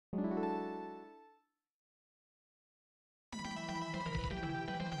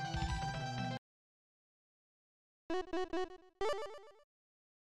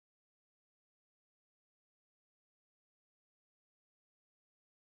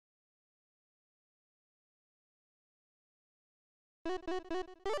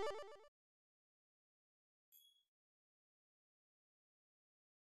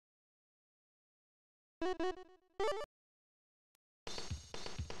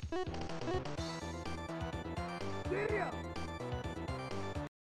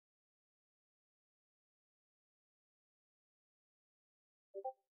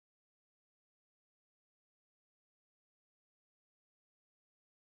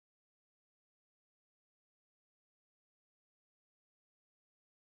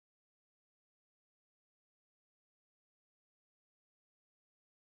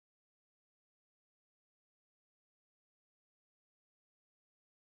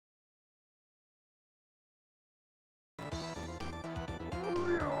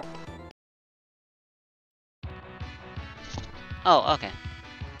Oh, okay.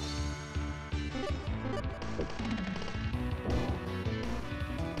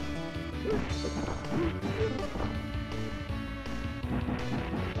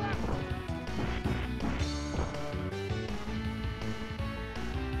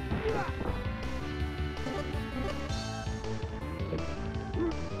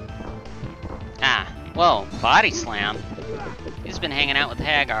 Ah, whoa, body slam. He's been hanging out with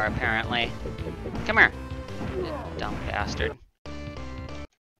Hagar, apparently. Come here, you dumb bastard.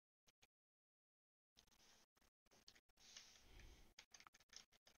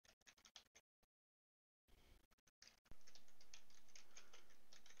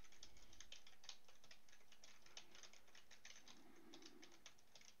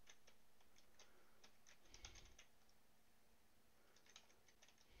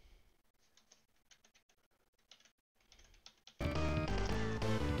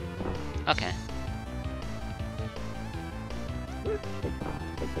 Okay.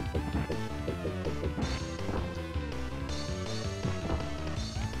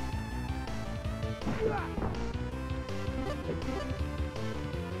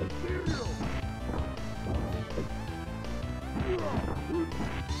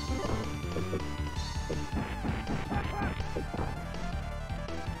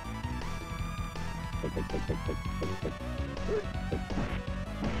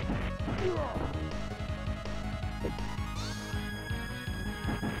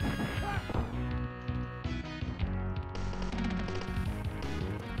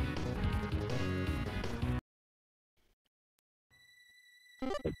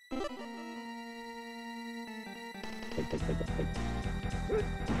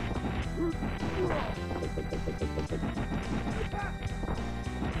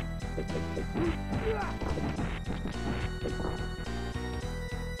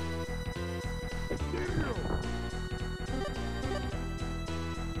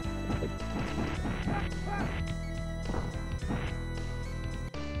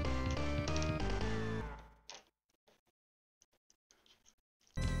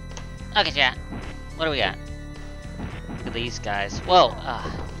 Okay, chat. What do we got? Look at these guys. Whoa,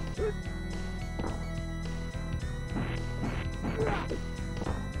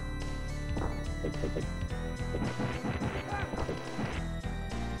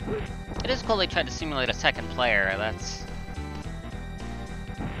 It is cool they tried to simulate a second player, that's...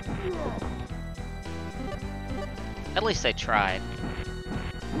 At least they tried.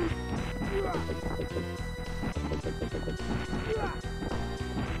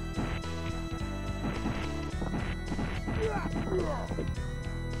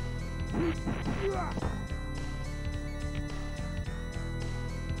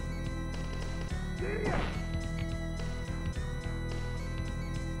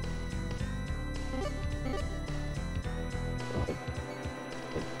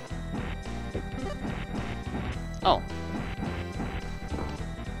 Oh.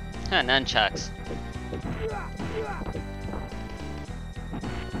 Huh, nunchucks.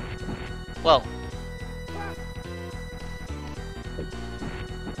 Whoa.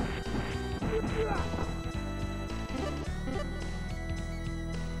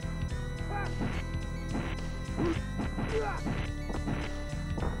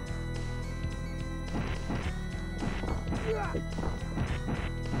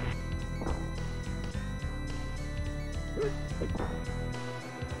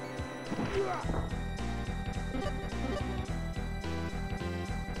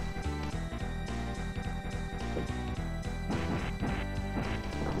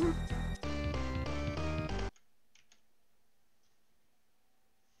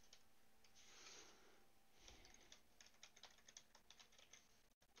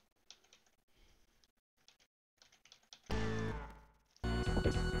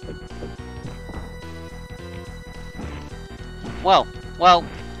 Whoa! Whoa!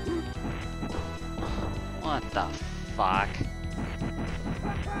 What the fuck?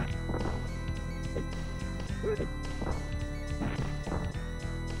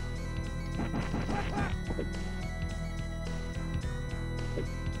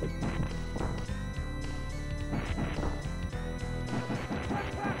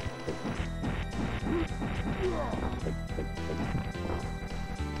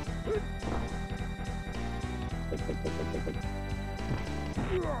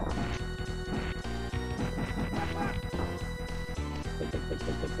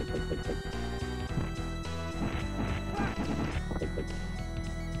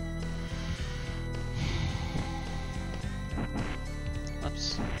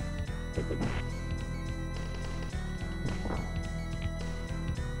 Whoops.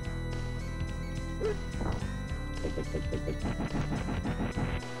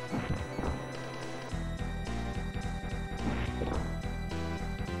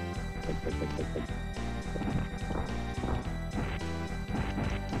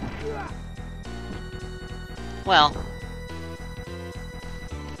 Well.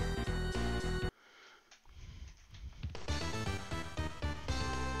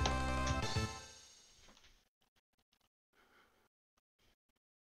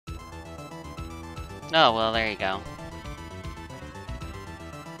 Oh, well, there you go.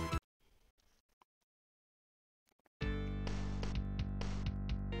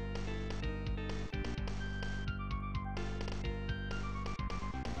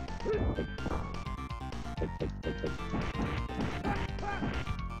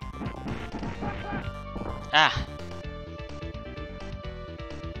 Ah.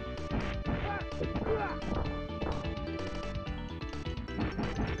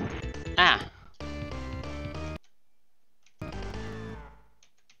 Ah.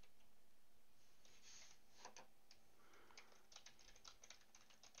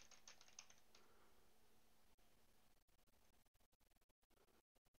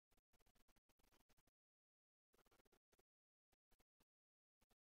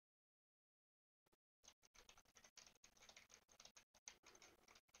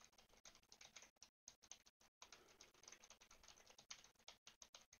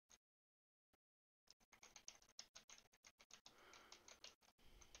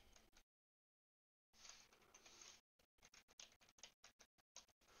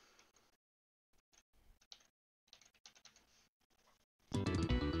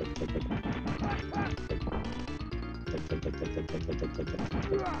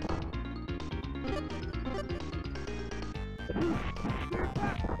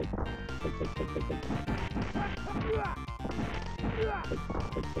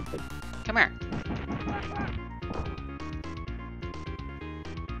 Come here.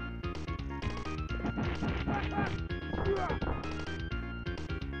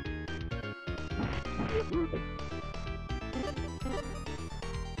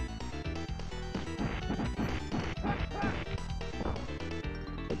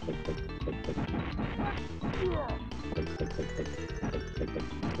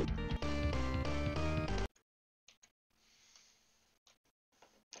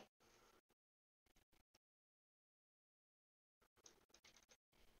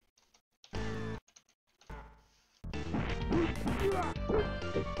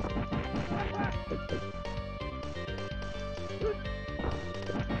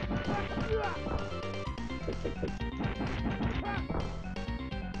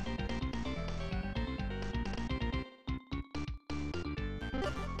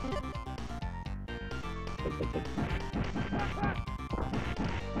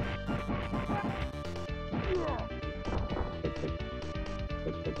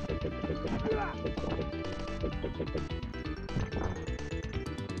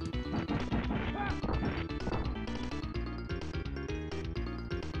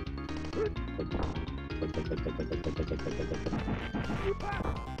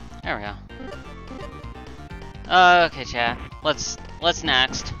 There we go. Okay, chat. Let's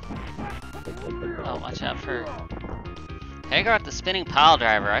next. Oh, watch out for Hagar at the spinning pile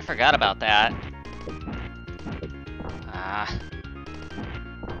driver. I forgot about that. Ah.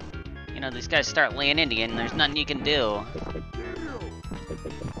 You know, these guys start laying into you and there's nothing you can do.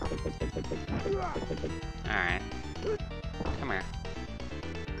 Alright. Come here.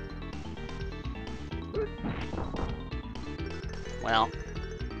 Well.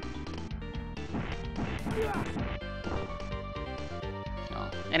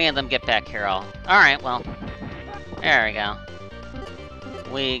 Oh, any of them get back here, Alright, well. There we go.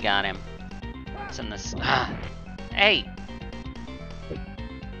 We got him. What's in this? Ah! Hey!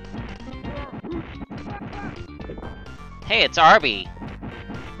 Hey, it's Arby.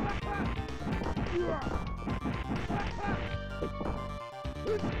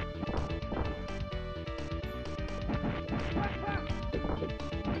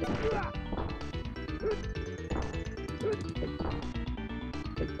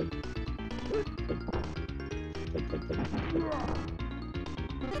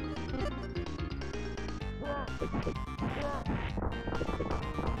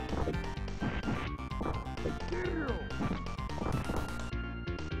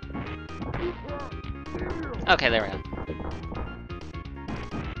 Okay, there we go.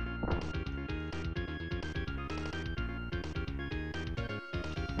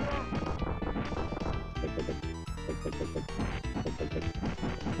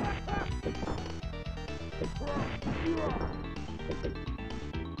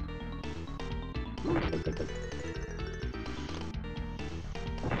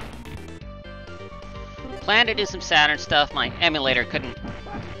 Planned to do some Saturn stuff. My emulator couldn't.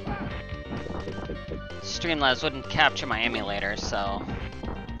 Streamlabs wouldn't capture my emulator, so.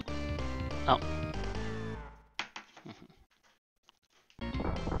 Oh.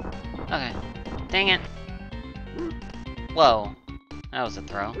 Okay. Dang it. Whoa. That was a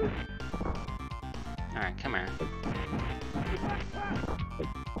throw. Alright, come here.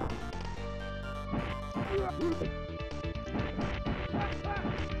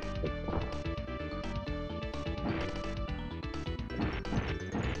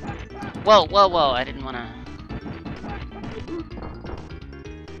 Whoa, whoa, whoa, I didn't wanna...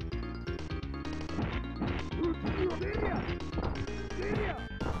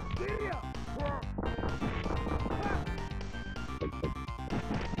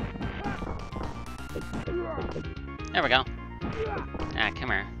 There we go. Ah, come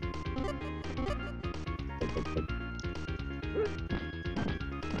here.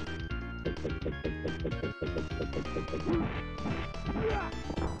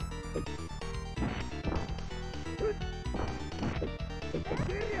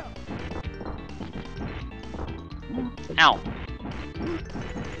 Ow.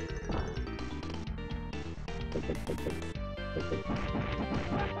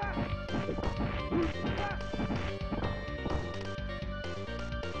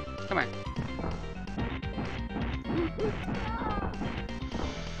 Come here.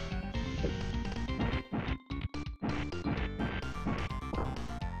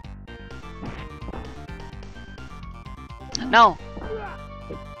 No!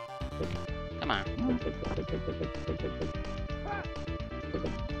 Come on.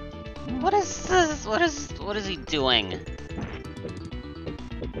 What is this? What is he doing?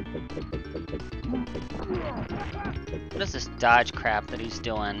 What is this dodge crap that he's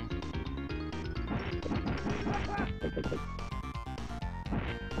doing?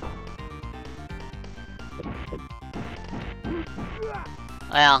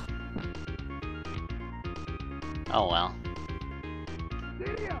 Well. Oh well.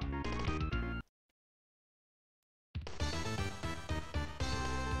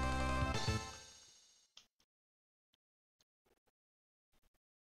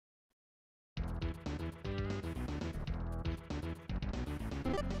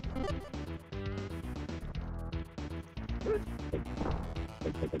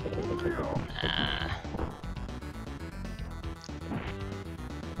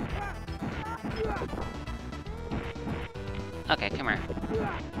 Okay, come here.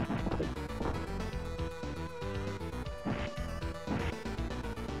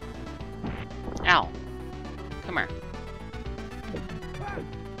 Ow. Come here.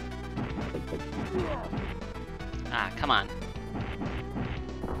 Ah, come on.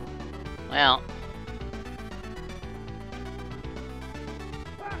 Well.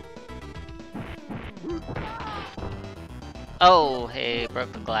 Oh, hey,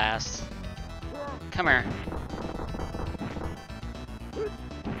 broke the glass. Come here.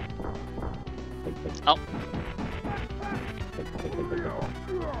 Oh.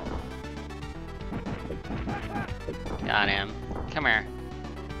 Got him. Come here.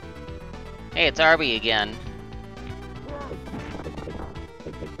 Hey, it's Arby again.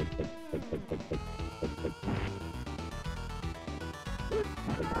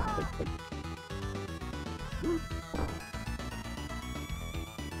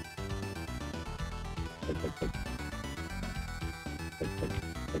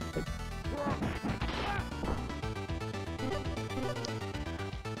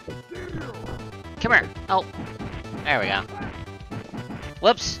 Come here. Oh. There we go.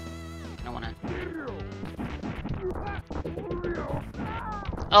 Whoops. I don't wanna...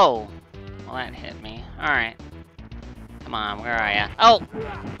 Oh. Well, that hit me. Alright. Come on, where are ya? Oh!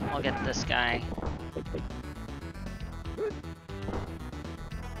 I'll get this guy.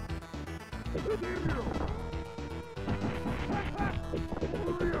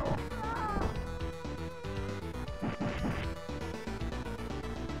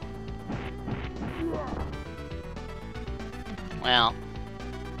 Well.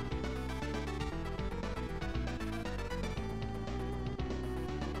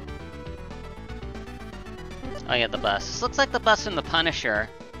 Oh yeah, the bus. This looks like the bus from The Punisher.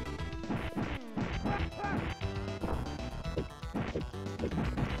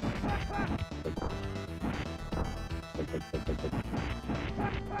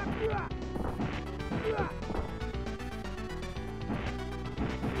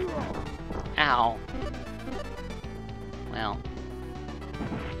 Ow. Well.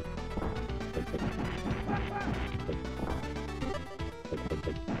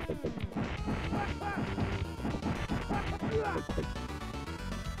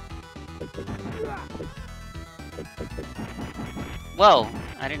 Whoa!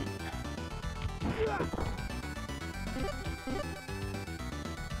 I didn't...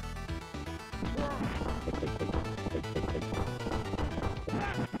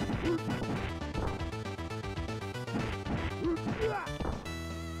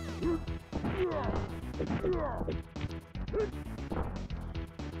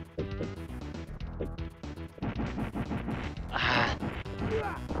 Ah.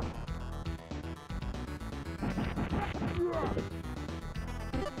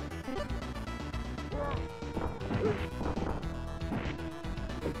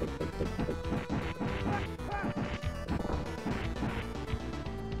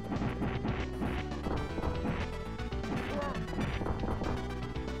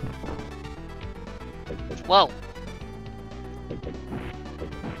 Whoa!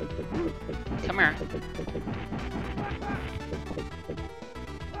 Come here.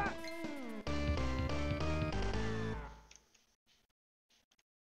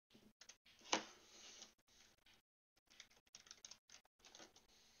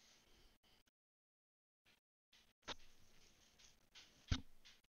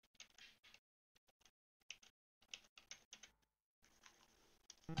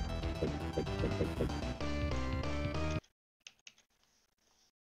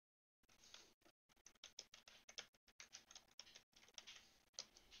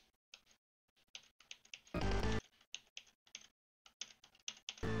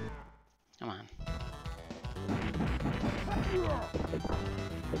 Come on.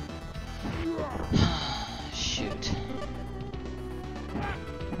 Shoot.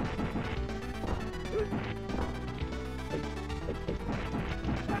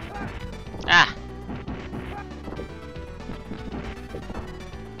 Ah!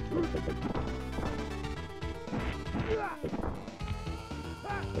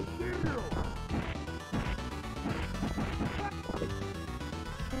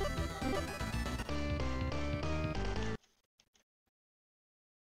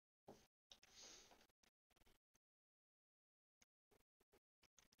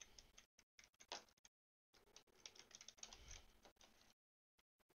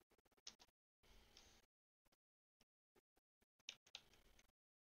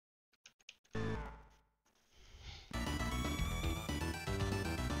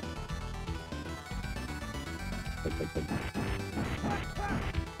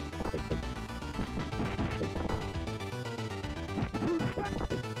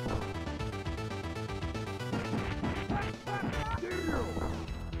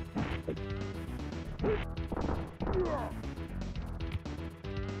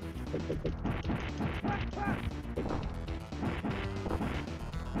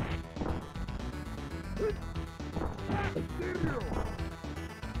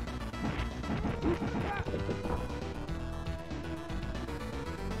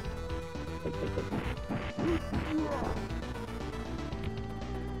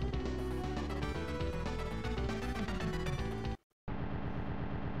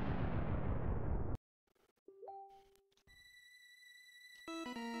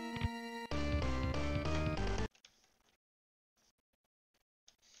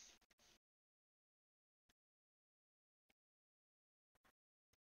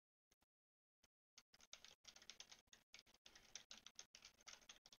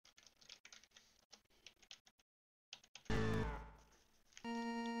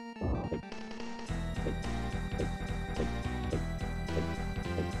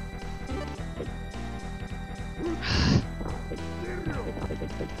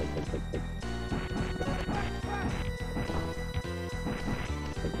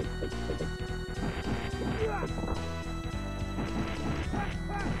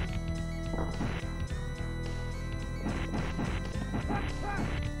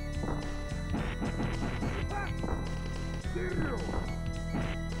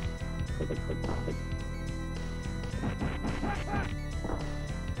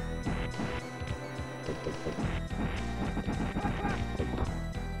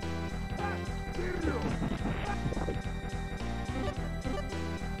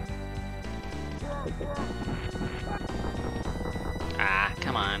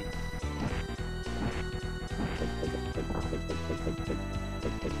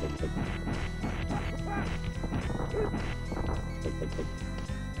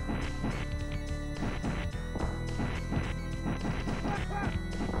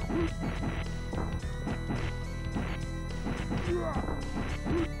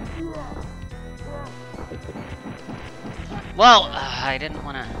 Well, I didn't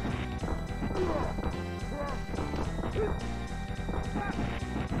want to...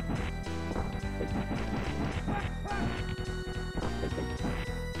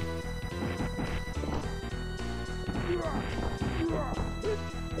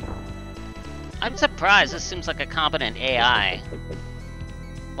 I'm surprised. This seems like a competent AI.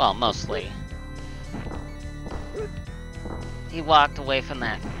 Well, mostly. He walked away from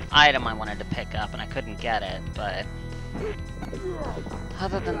that item I wanted to pick up and I couldn't get it, but...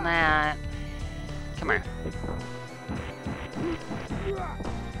 Other than that... Come here.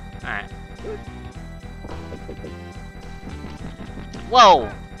 Alright.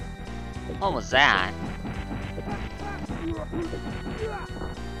 Whoa! What was that?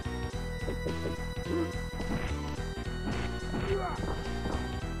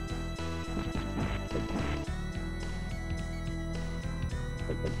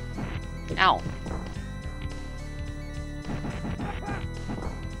 Ow.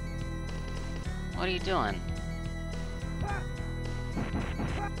 What are you doing?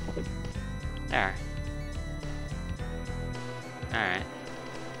 There. Alright.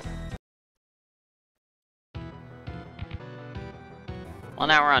 Well,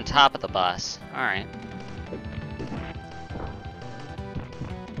 now we're on top of the bus. Alright.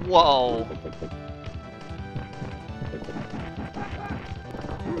 Whoa!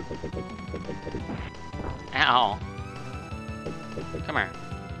 Ow. Come here.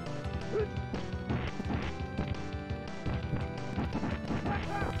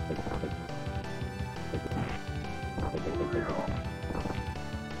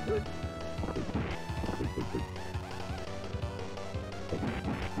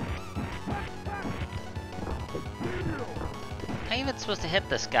 How are you even supposed to hit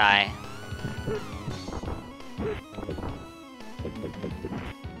this guy?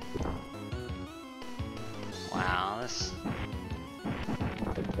 Wow, this...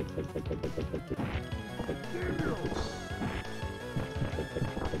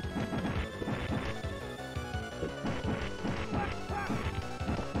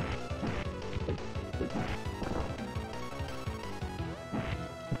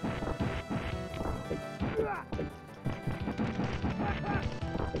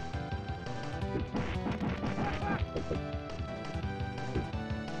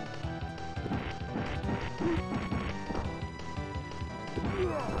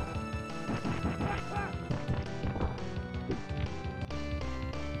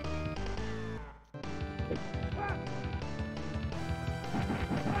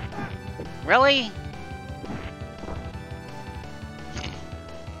 Really?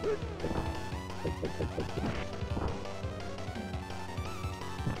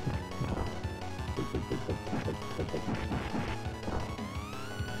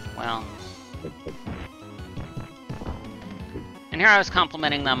 Well. And here I was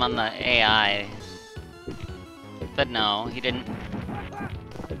complimenting them on the AI. But no, he didn't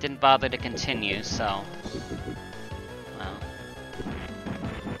bother to continue, so... Well.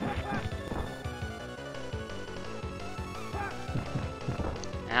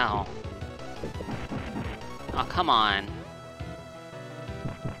 Ow. Oh, come on.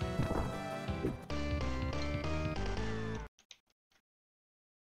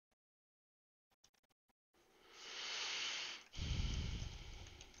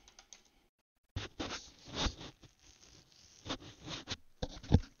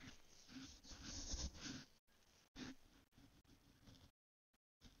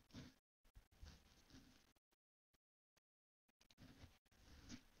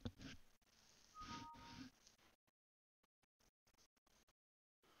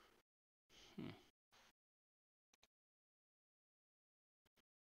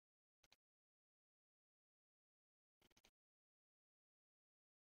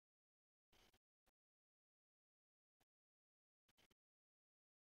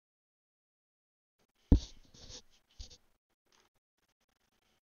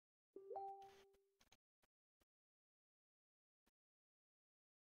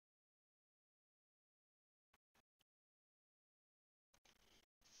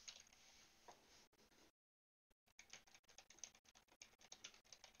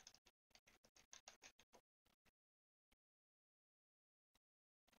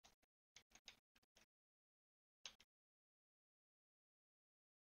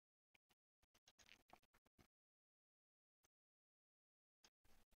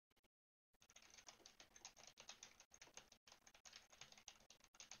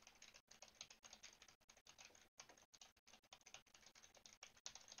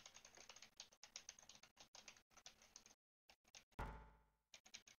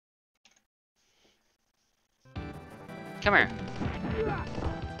 Come here.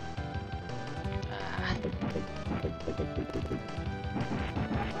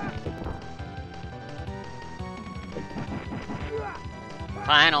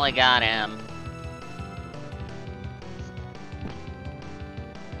 Finally got him.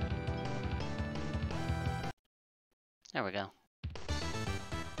 There we go.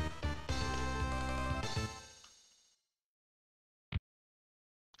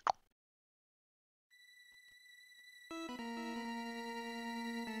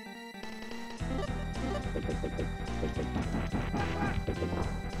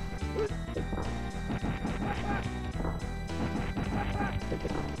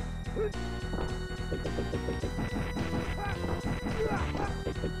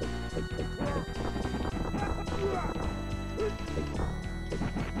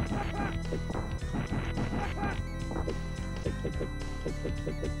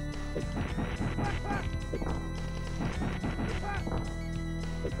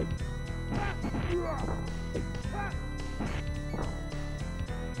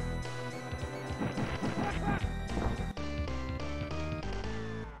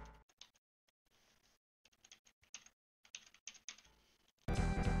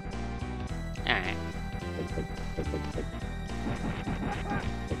 Alright.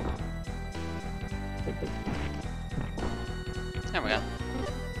 There we go.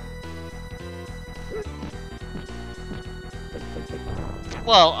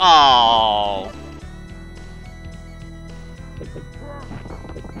 Well, oh.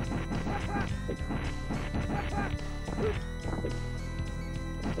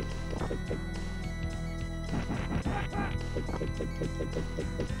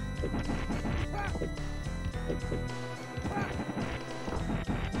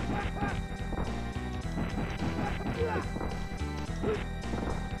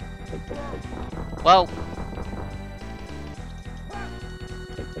 Whoa.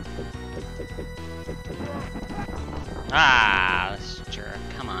 Ah, this jerk.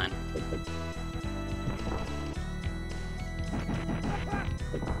 Come on.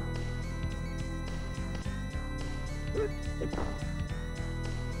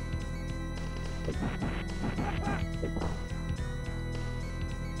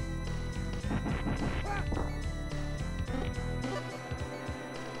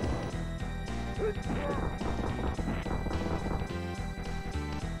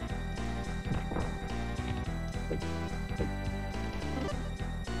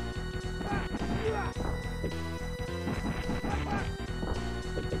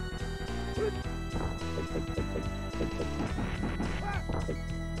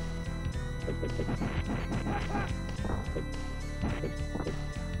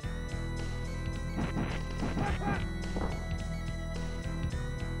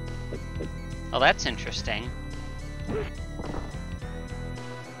 Oh, that's interesting.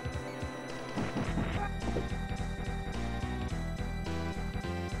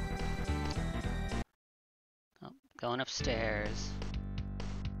 Oh, going upstairs.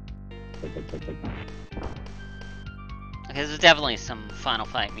 Okay, this is definitely some Final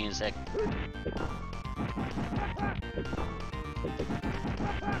Fight music.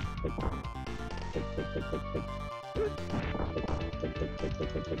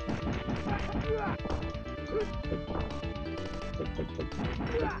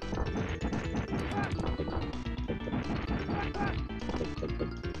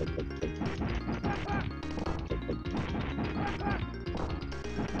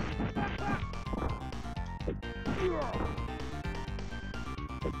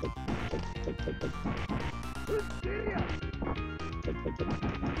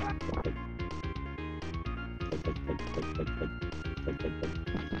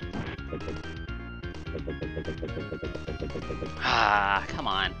 Ah, come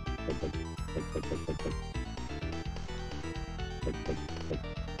on.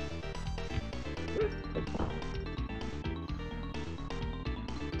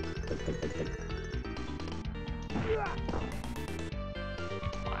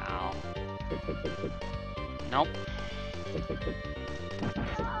 Wow. Nope.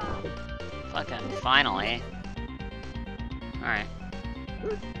 Fucking finally. Alright.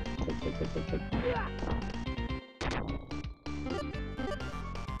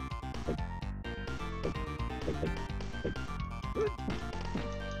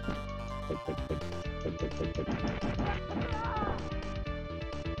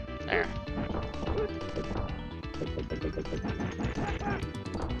 There.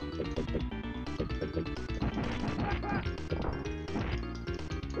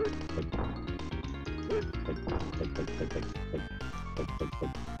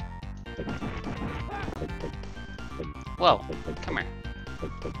 Whoa, come here.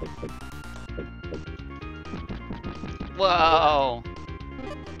 Whoa!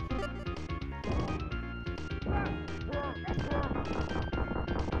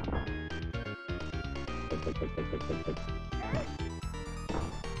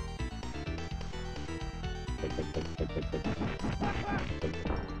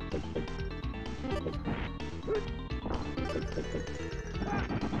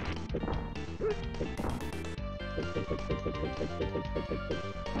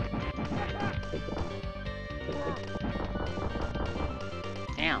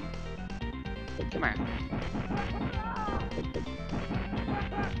 Damn. Come here.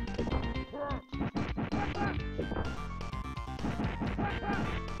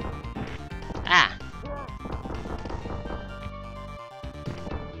 Ah!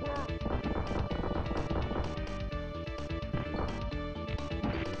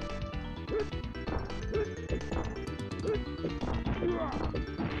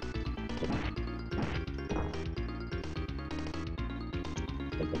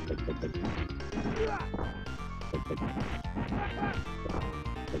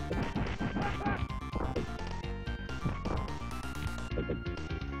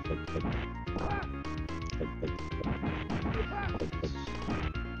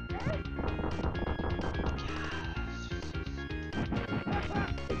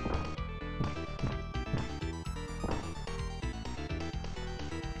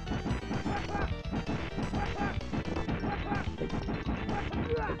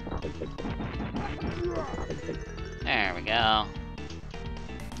 There we go.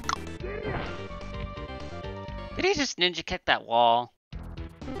 Did he just ninja kick that wall?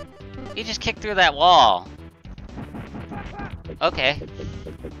 He just kicked through that wall. Okay.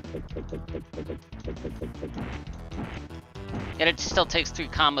 Yet it still takes 3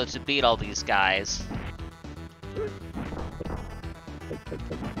 combos to beat all these guys.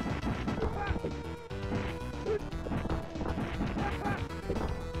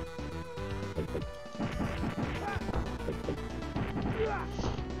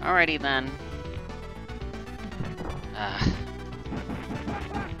 Alrighty then.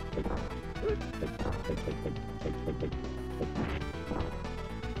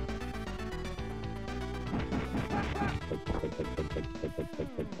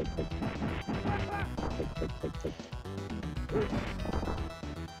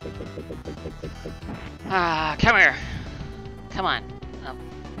 Come here. Come on. Oh,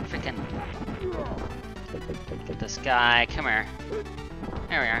 freaking. Get this guy. Come here.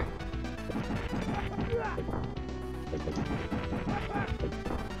 There we are.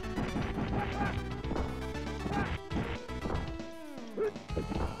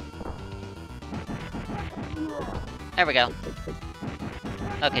 There we go.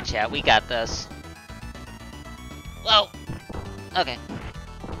 Okay, chat, we got this. Whoa! Okay.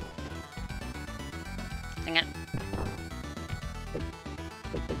 Hang on.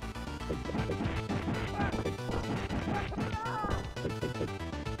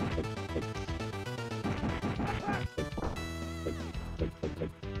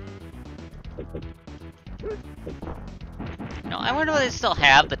 No, I wonder whether they still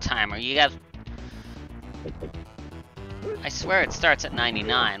have the timer. You guys... I swear it starts at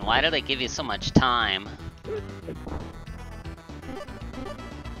 99. Why do they give you so much time?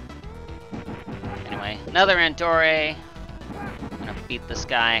 Anyway, another Andore. I'm gonna beat this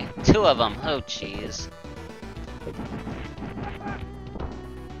guy. 2 of them. Oh, jeez.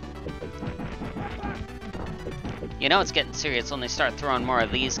 You know it's getting serious when they start throwing more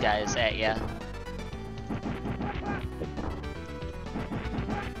of these guys at you.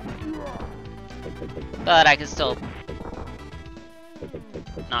 But I can still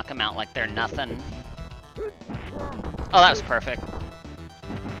knock them out like they're nothing. Oh, that was perfect.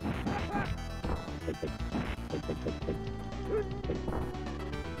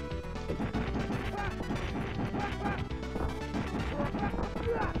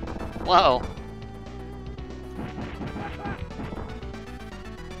 Whoa.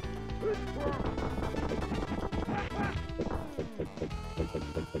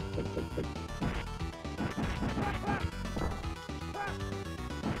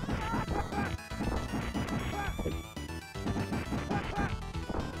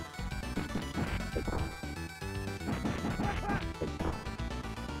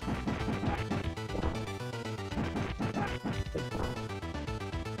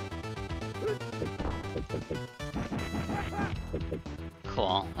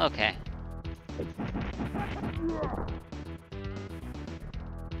 Cool, okay.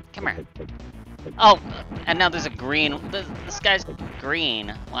 Come here. Oh, and now there's a green. This guy's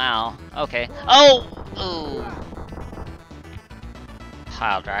green. Wow, okay. Oh! Ooh.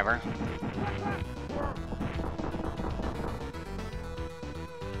 pile driver.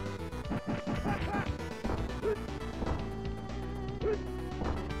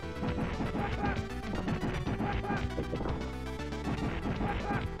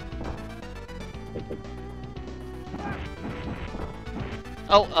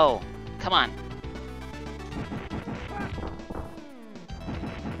 Oh, come on.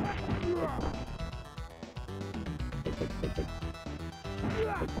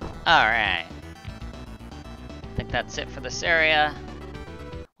 Alright. I think that's it for this area.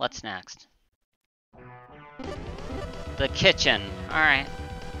 What's next? The kitchen. Alright.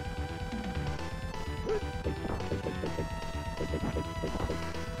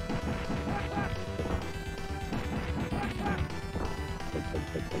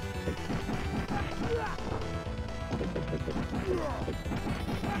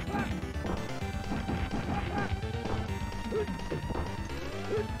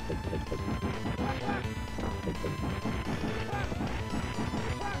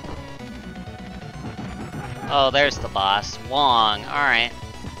 Oh, there's the boss. Wong. Alright.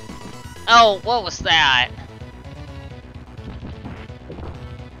 Oh, what was that?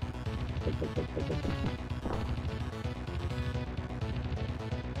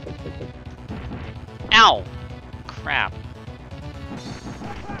 Ow! Crap.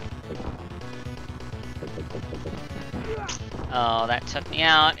 Oh, that took me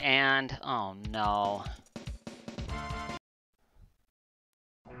out, and... oh no.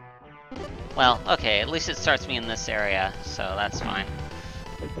 Well, okay, at least it starts me in this area, so that's fine.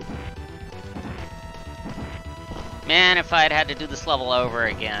 Man, if I'd had to do this level over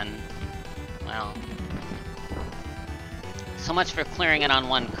again... well... so much for clearing it on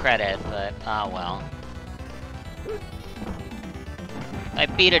 1 credit, but, ah well. If I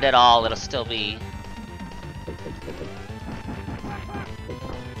beat it at all, it'll still be...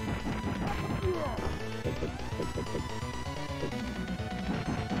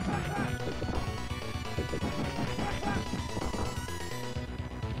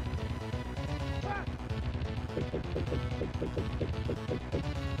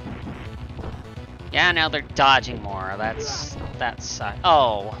 yeah, now they're dodging more. That's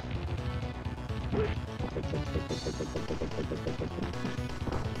oh.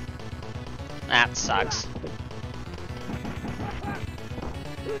 That sucks.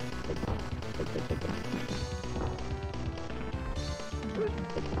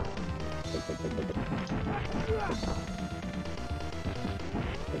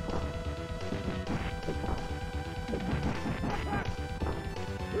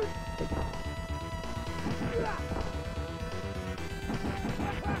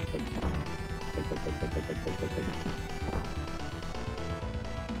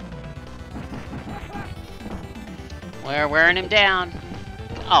 We're wearing him down.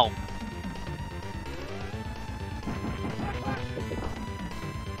 Oh.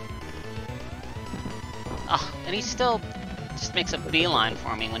 Oh, and he still just makes a beeline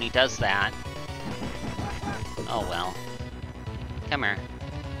for me when he does that. Oh well. Come here.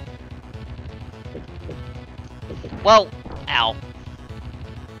 Whoa! Ow.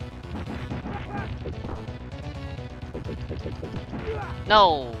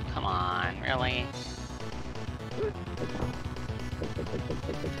 No! Come on, really?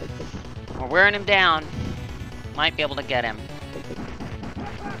 We're wearing him down. Might be able to get him.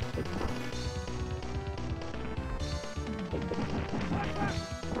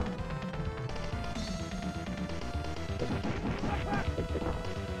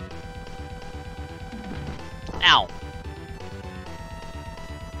 Ow!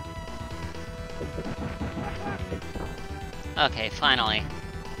 Okay, finally.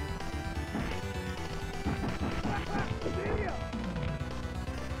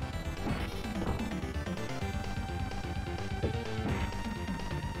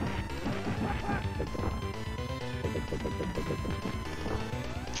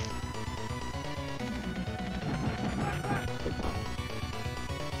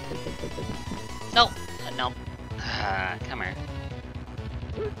 No! No. Come here.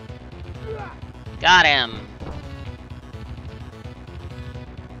 Got him!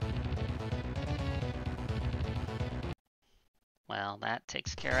 Well, that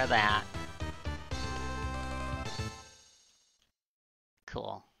takes care of that.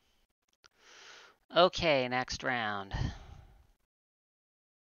 Cool. Okay, next round.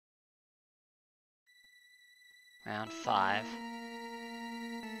 Round 5.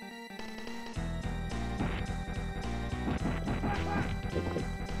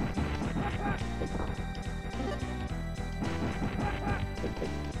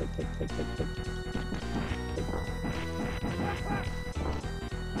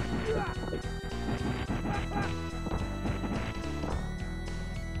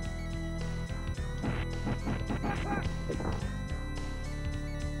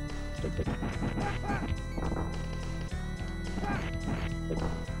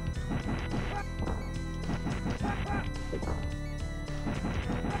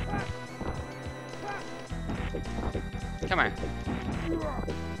 Come here.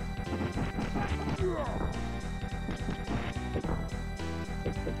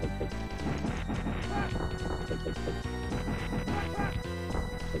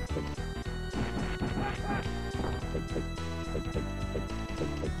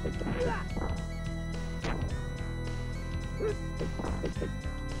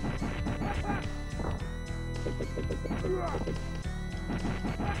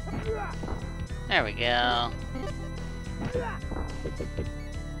 There we go.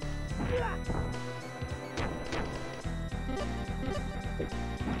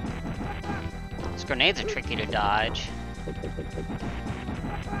 These grenades are tricky to dodge.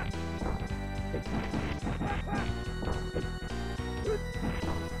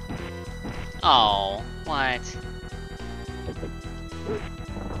 Oh, what?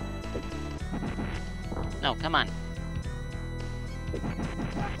 No, come on.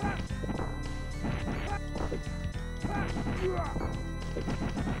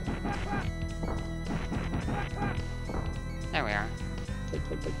 There we are.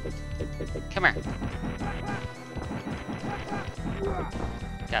 Come here.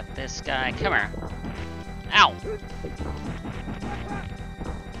 Got this guy. Come here. Ow!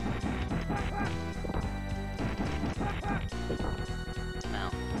 No.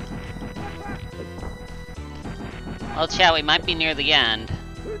 Well, chat, we might be near the end.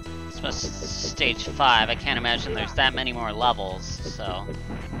 It's stage 5. I can't imagine there's that many more levels, so...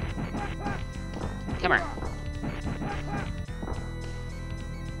 Come here.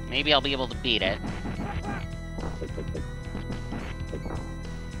 Maybe I'll be able to beat it.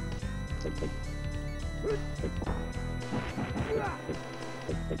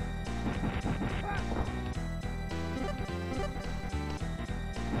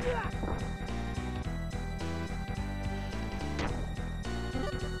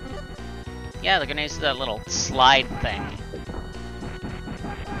 Yeah, the grenades do that little slide thing.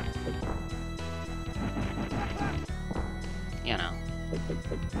 You know.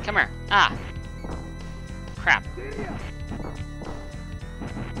 Come here. Ah! Crap.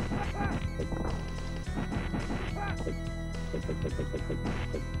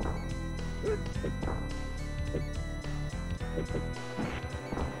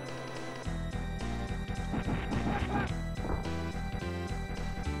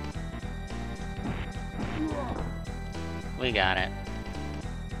 We got it.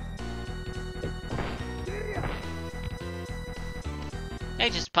 Hey,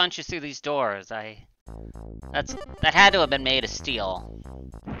 just punch us through these doors. That had to have been made of steel.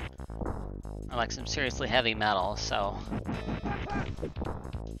 Or like some seriously heavy metal, so.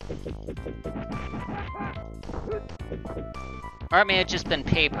 Or it may have just been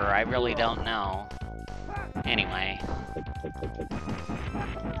paper, I really don't know. Anyway.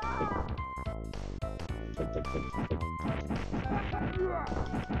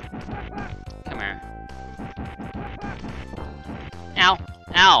 Come here. Ow!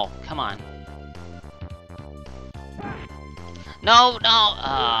 Ow! Come on. No,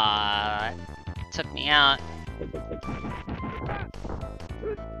 no! Took me out.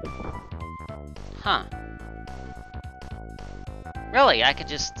 Huh. Really? I could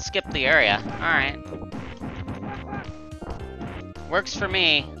just skip the area. Alright. Works for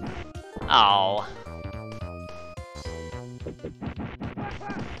me. Oh.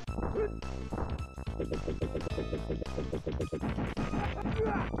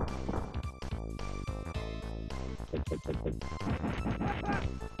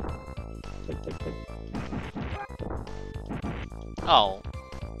 Oh.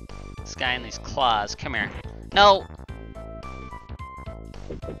 This guy in these claws. Come here. No!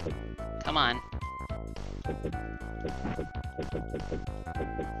 Come on.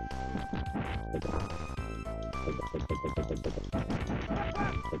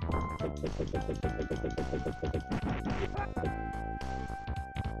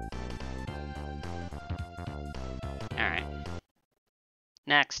 Alright.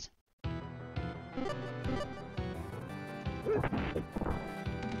 Next.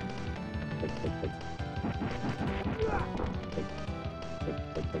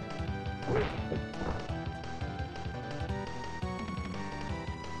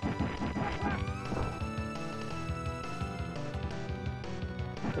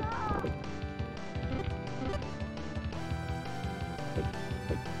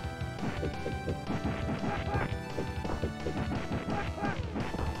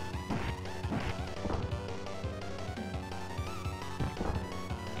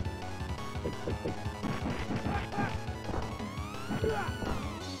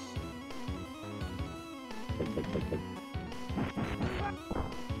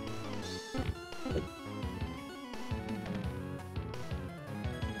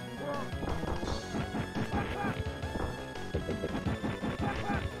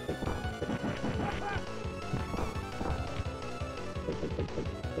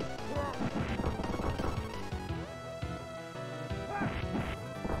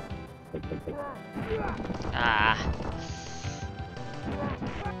 Ah.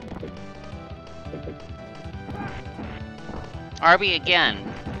 Arby again.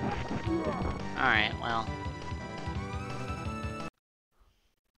 Alright, well.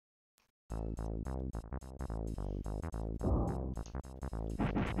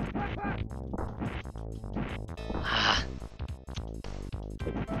 Ah.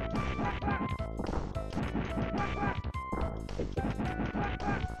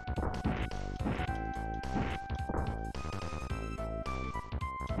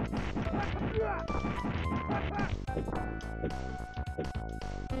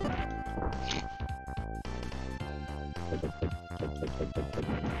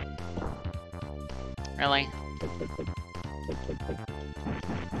 Really?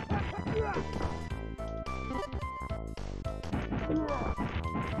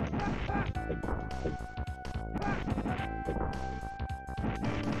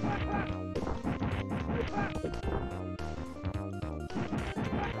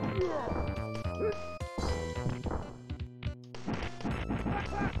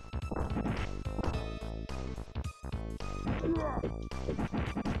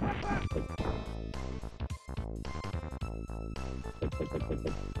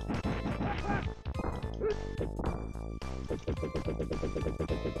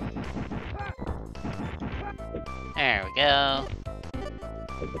 There we go.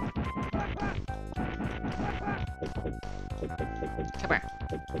 Come here.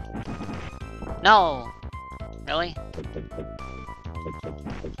 No! Really?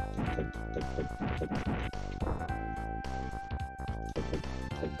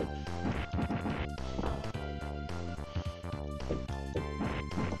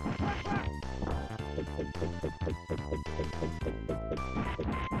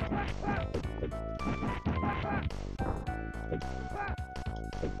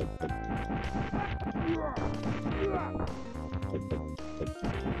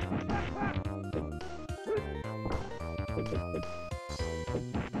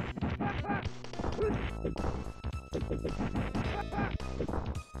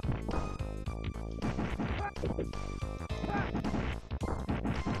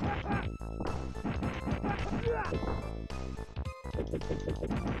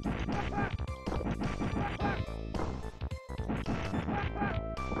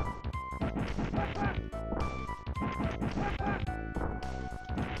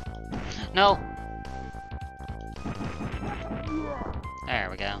 No! There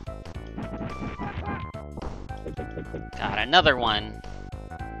we go. Got another one.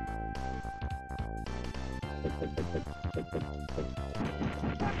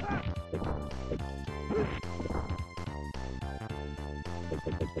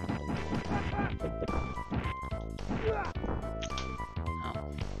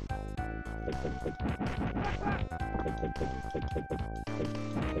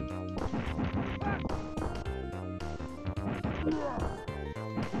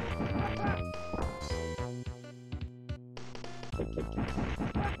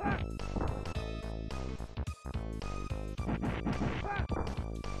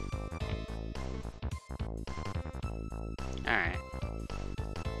 Alright.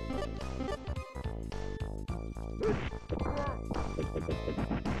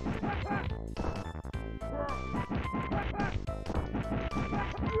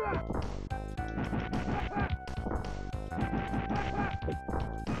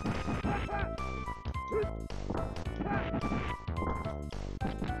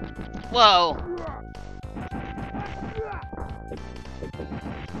 Whoa!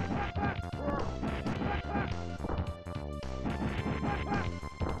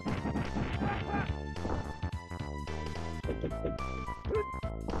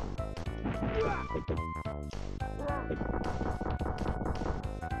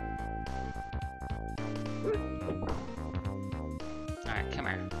 Alright, come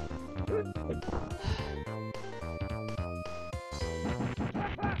here.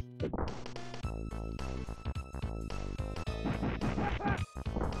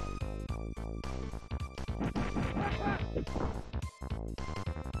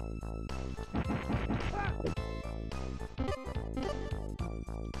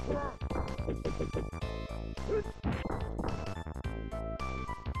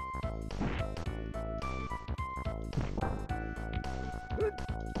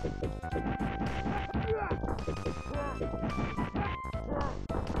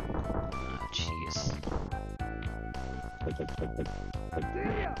 Oh, jeez.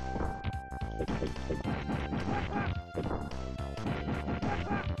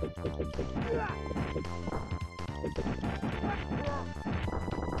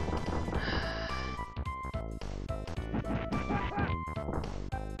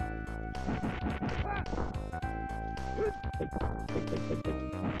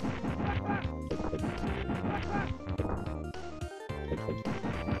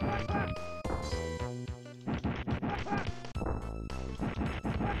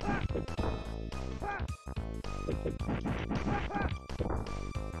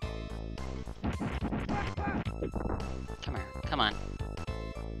 Come here, come on.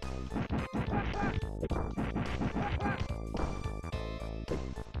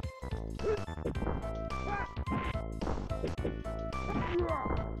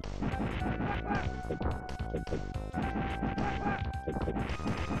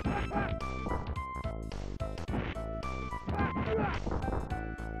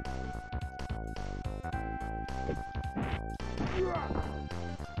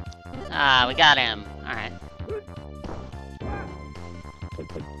 Ah, we got him. Alright.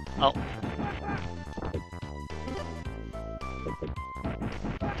 Oh.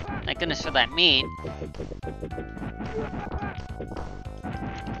 Thank goodness for that meat.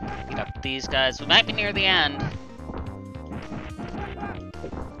 Beat up these guys. We might be near the end.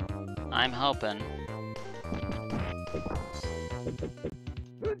 I'm hoping.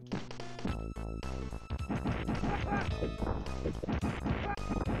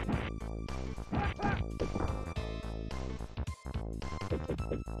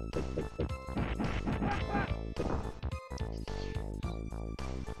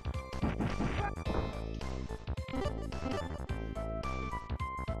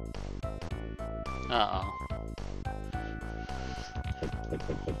 Uh-oh.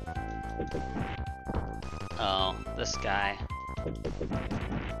 Oh, this guy.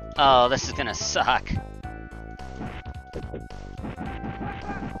 Oh, this is gonna suck.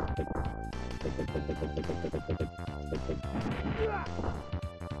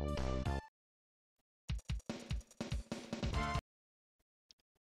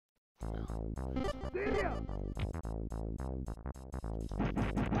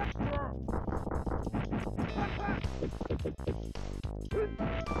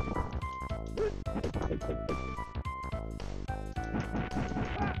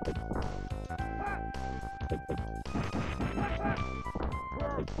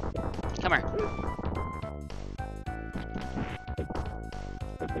 Come here.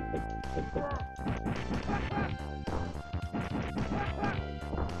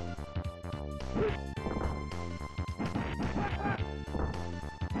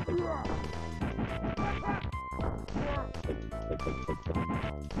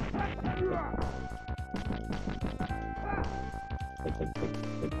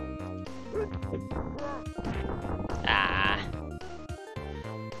 Ah.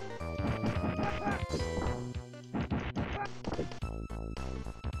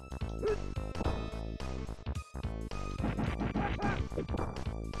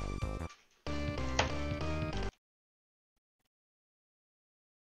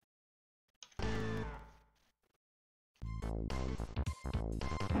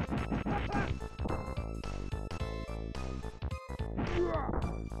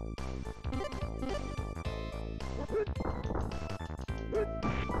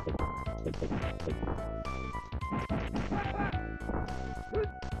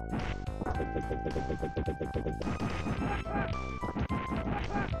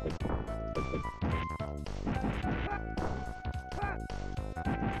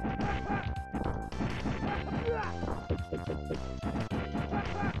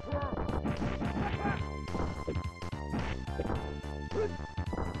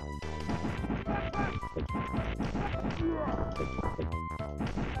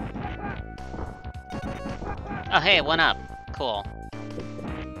 Oh, hey, it went up. Cool.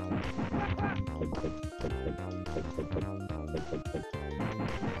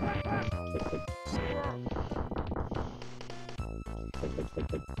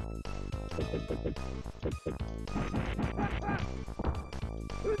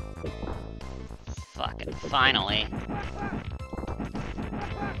 Fucking finally.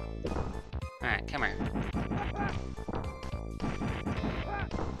 Alright, come here.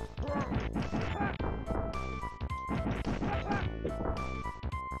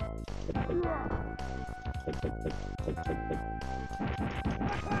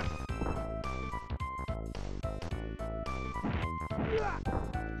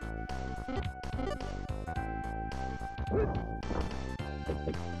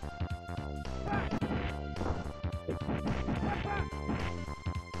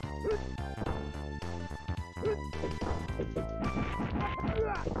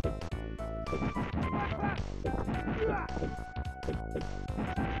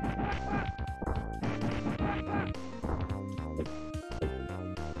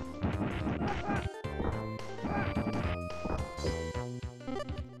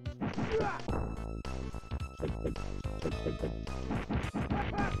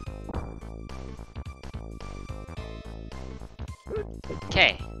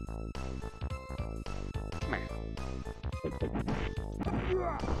 Okay. Come here.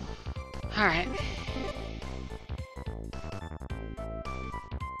 Alright.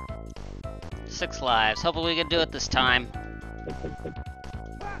 Six lives. Hopefully we can do it this time.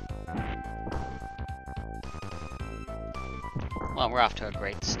 Well, we're off to a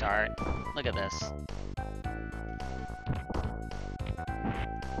great start. Look at this.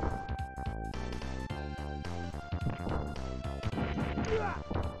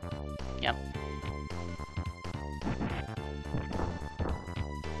 Yep.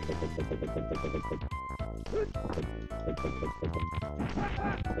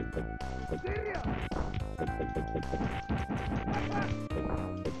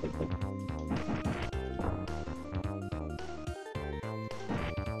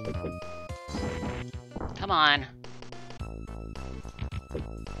 Come on.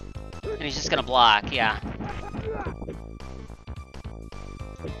 And he's just gonna block, yeah.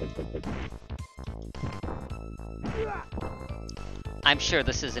 I'm sure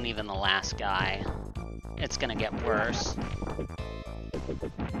this isn't even the last guy. It's gonna get worse.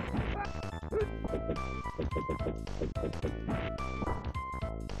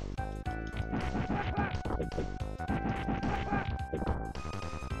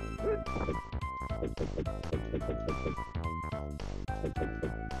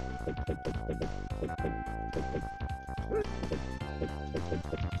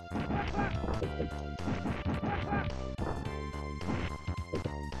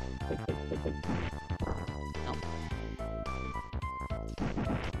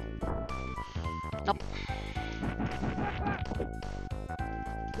 Nope.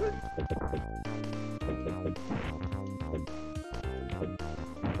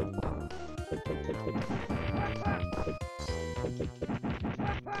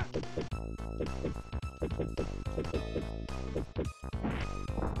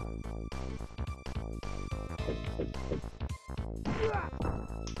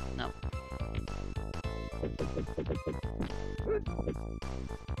 No.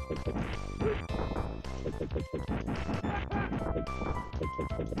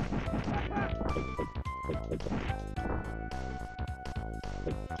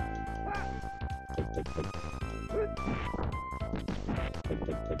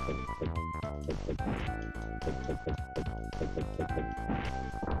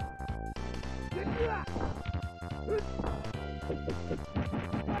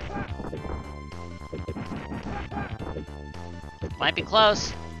 Might be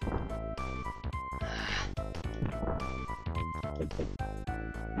close.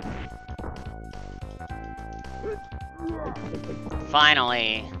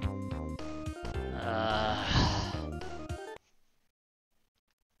 Finally.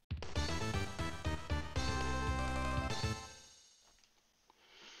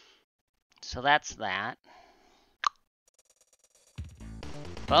 So that's that.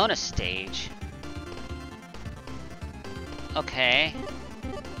 Bonus stage. Okay.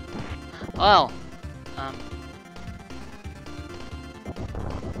 Oh.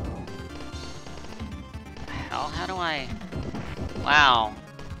 Hell, how do I... Wow.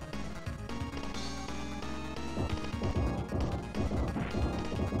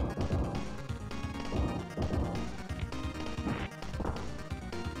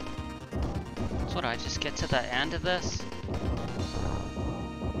 So what, do I just get to the end of this?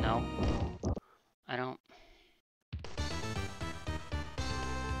 No. I don't...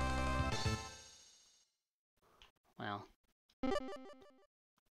 Well...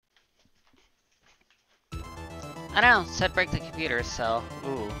 I don't know, said break the computer, so...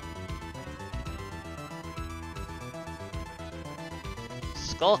 Ooh.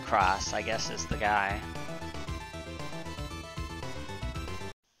 Skullcross, I guess, is the guy.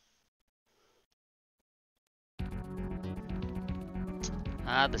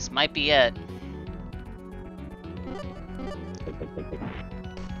 This might be it.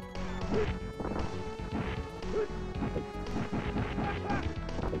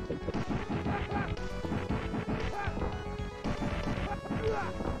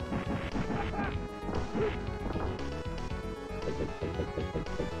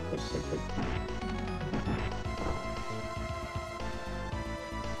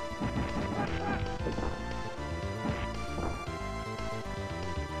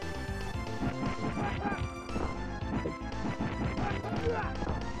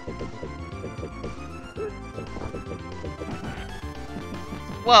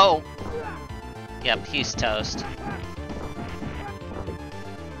 Whoa! Yep, he's toast.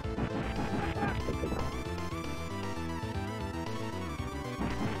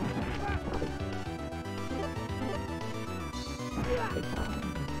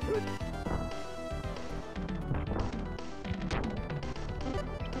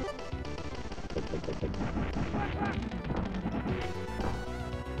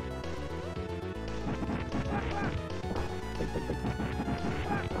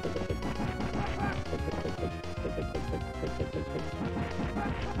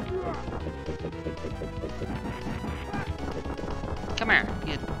 Come here,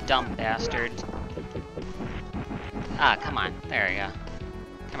 you dumb bastard. Ah, come on. There you go.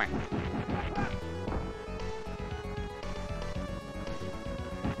 Come here.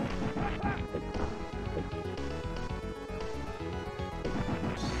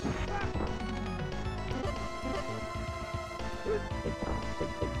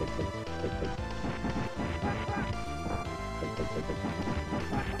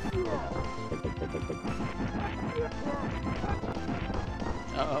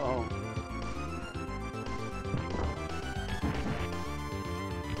 Uh-oh.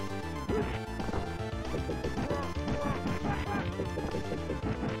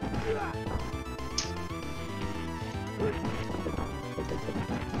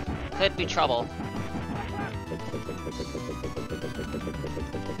 Could be trouble.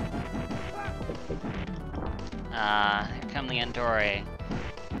 Here come the Andori.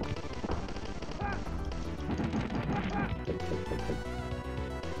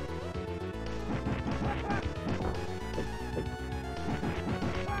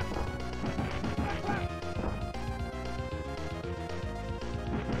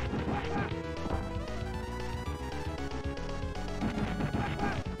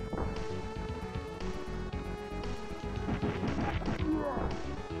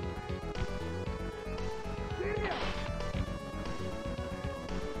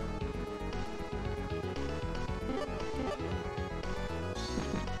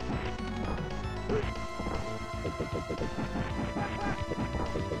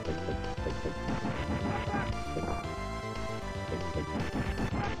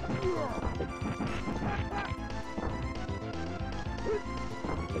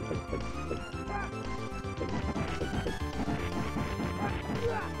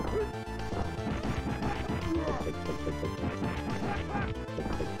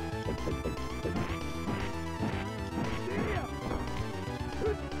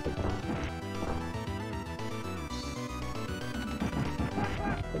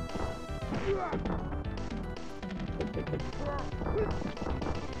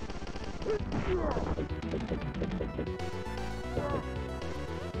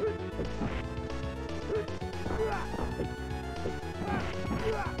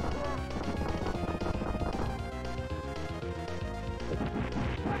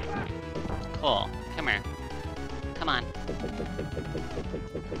 Cool. Come here. Come on.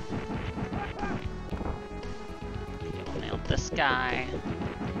 We'll nail this guy.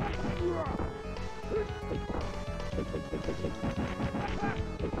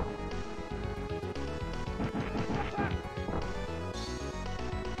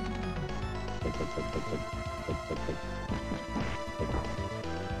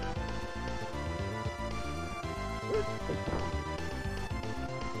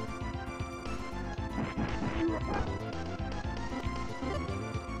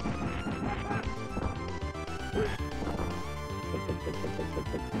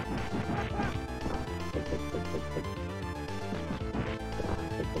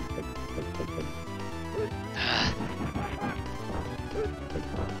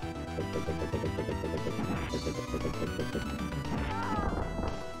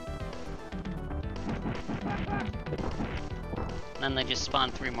 Then they just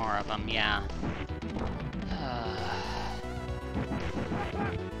spawn 3 more of them, yeah.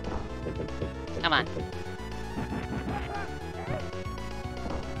 Come on.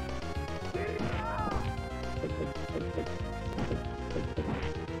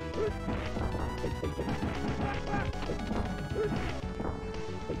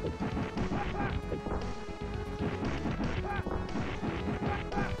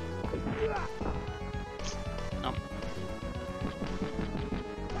 Nope.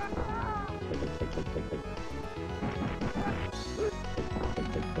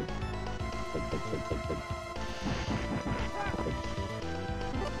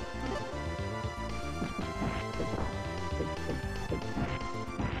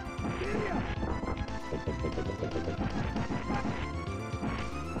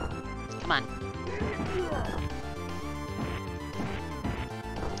 Come on.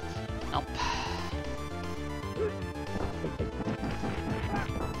 Nope.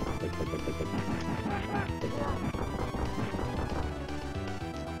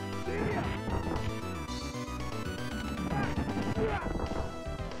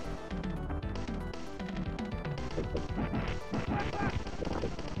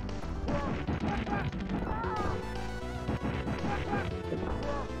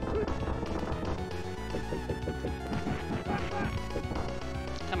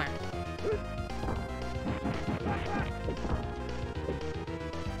 Come here.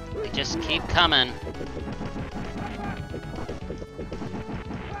 They just keep coming.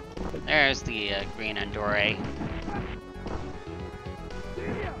 There's the green Endure.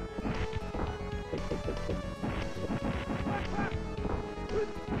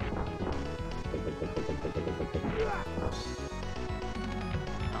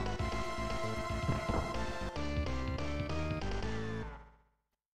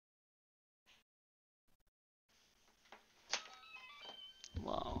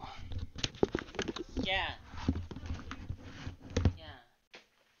 Whoa. Yeah. Yeah.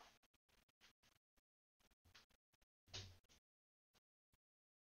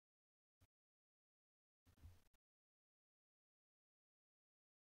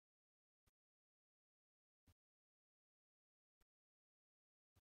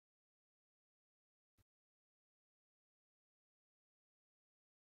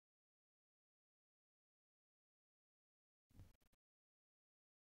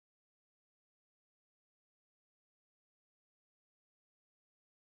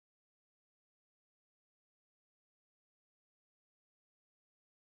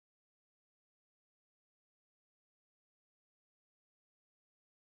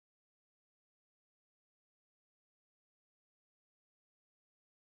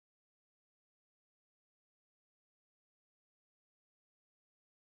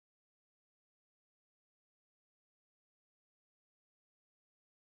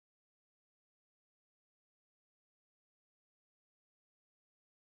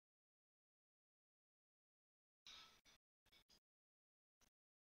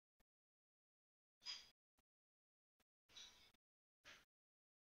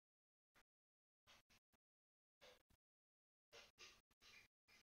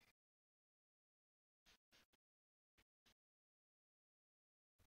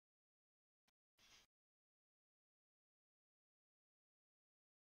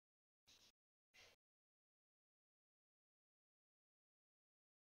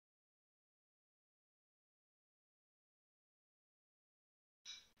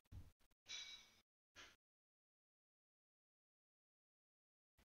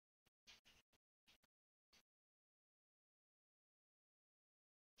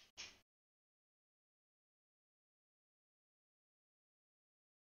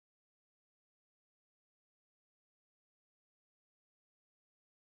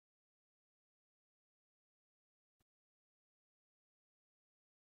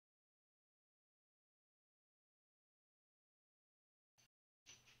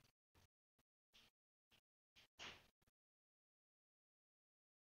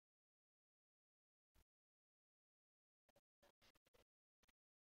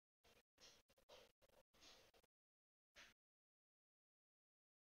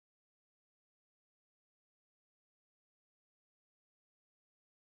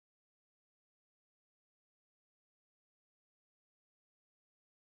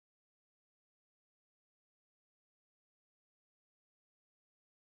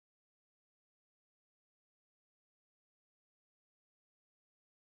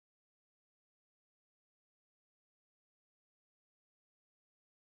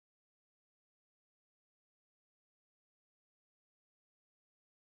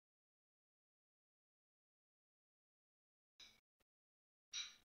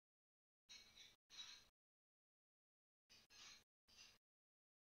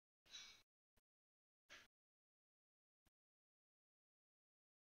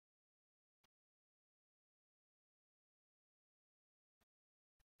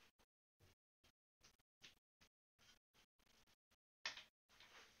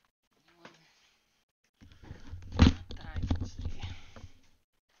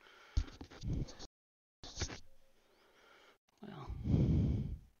 Well.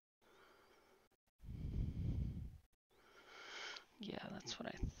 Yeah, that's what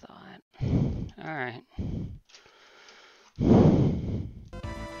I thought. Alright.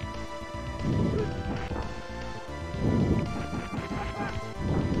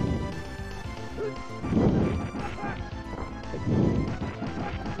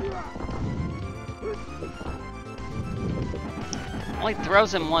 Only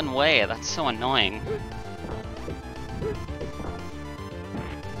throws him one way, that's so annoying.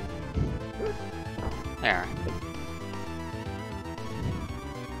 There.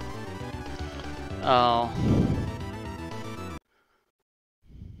 Oh.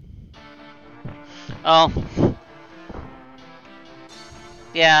 Oh.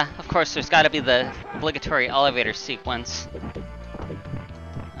 Yeah, of course there's gotta be the obligatory elevator sequence.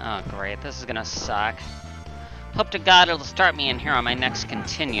 Oh great, this is gonna suck. Hope to God it'll start me in here on my next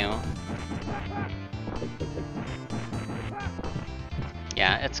continue.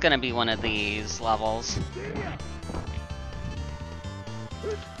 Yeah, it's gonna be one of these levels.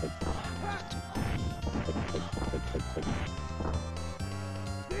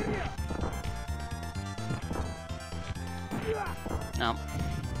 No.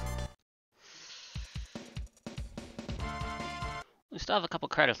 We still have a couple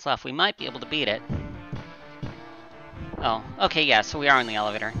credits left. We might be able to beat it. Oh, okay, yeah, so we are in the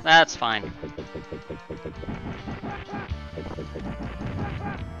elevator. That's fine.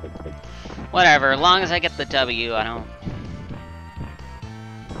 Whatever, as long as I get the W, I don't...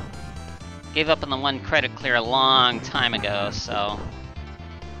 Gave up on the one credit clear a long time ago, so...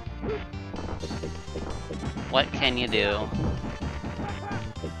 What can you do?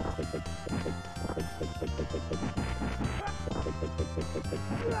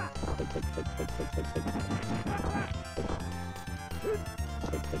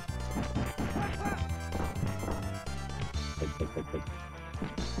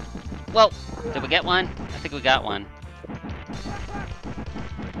 Whoa! Did we get one? I think we got one.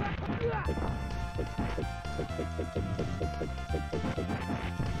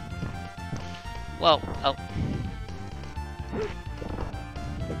 Whoa! Oh.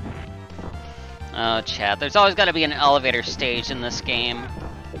 Oh, Chad. There's always got to be an elevator stage in this game.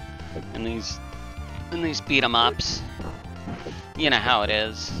 In these beat 'em ups. You know how it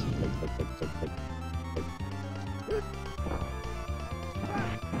is.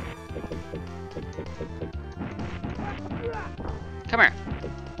 Come here.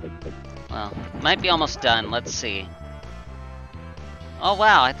 Well, might be almost done. Let's see. Oh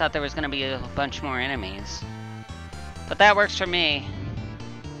wow, I thought there was gonna be a bunch more enemies. But that works for me.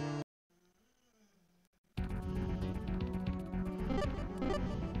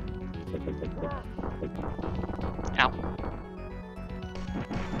 Ow.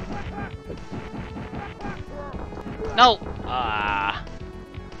 No! Ah.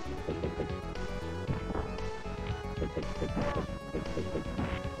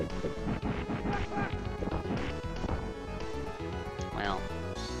 Well.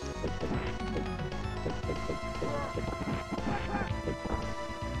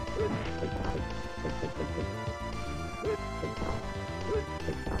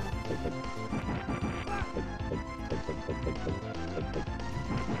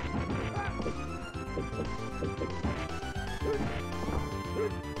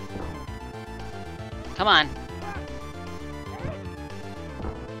 Come on.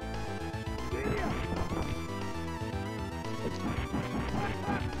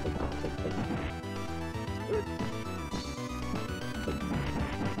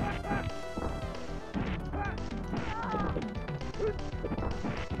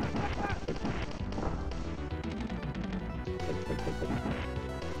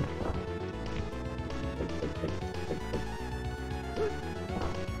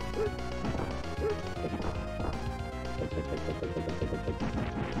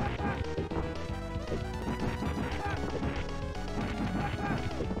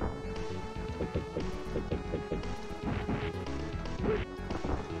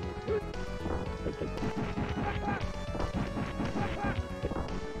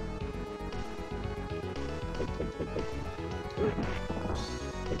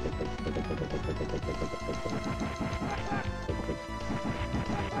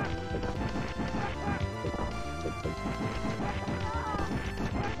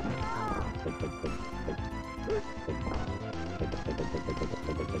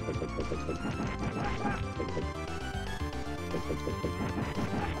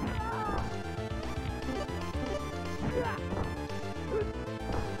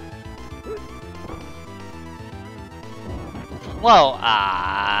 Whoa,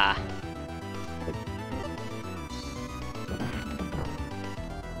 ah.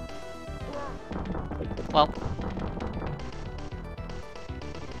 Well.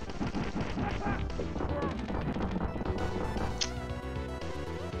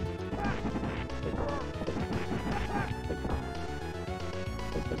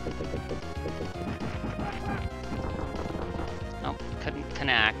 Oh, couldn't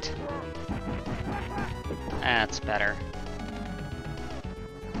connect. That's better.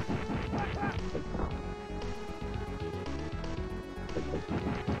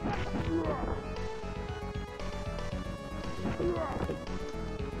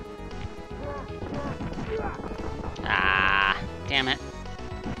 Ah, damn it.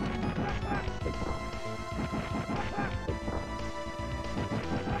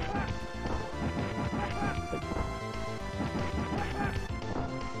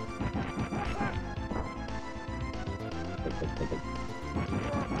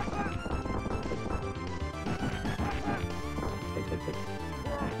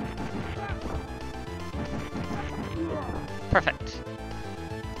 Perfect.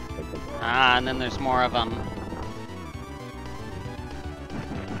 Ah, and then there's more of them.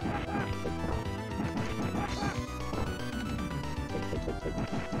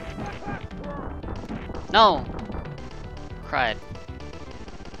 No! Cried.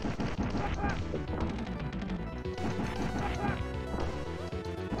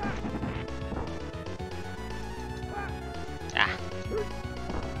 Ah.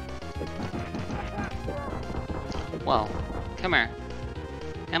 Whoa. Come here.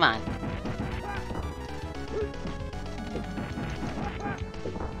 Come on.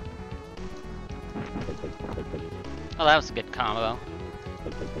 Oh, that was a good combo.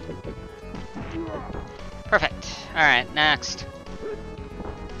 Perfect. Alright, next.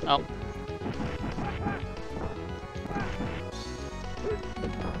 Oh.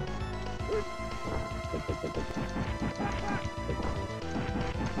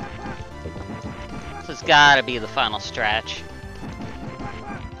 This has gotta be the final stretch.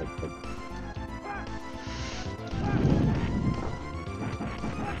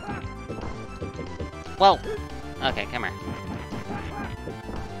 Whoa! Okay, come here.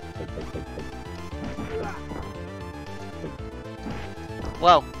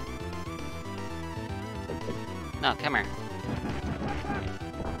 Whoa! No, come here.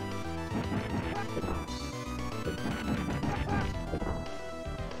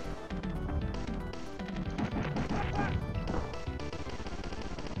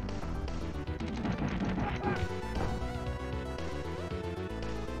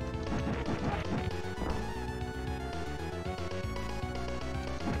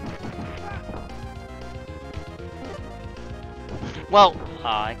 Whoa! Oh,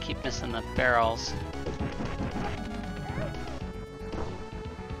 I keep missing the barrels.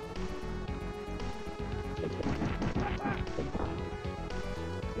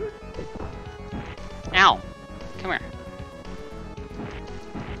 Ow! Come here.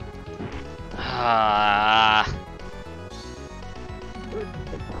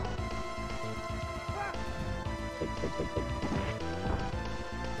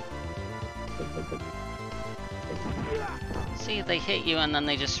 See, they hit you and then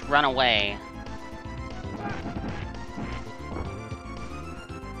they just run away.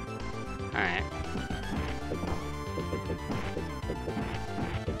 Alright.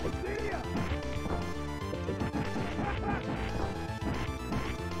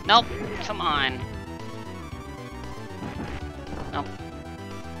 Nope, come on. Nope.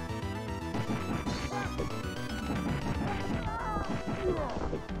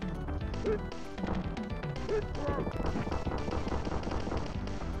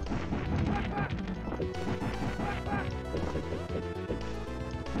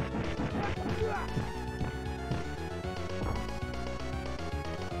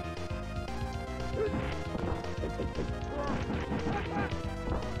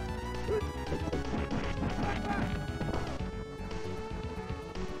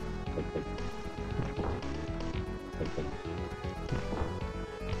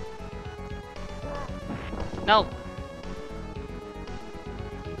 No!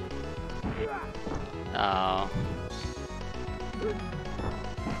 Oh.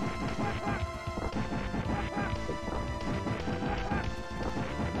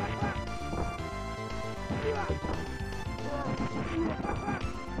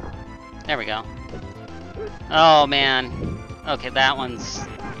 There we go. Oh man. Okay, that one's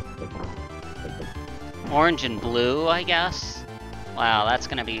orange and blue, I guess. Wow, that's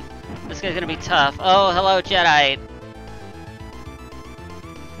gonna be... This guy's gonna be tough. Oh, hello, Jedi!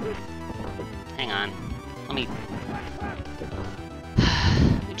 Hang on. Let me...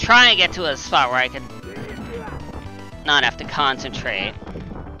 try and get to a spot where I can not have to concentrate.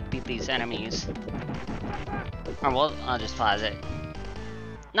 Beat these enemies. Or well, I'll just pause it.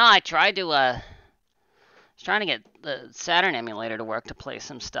 No, I tried to, I was trying to get the Saturn emulator to work to play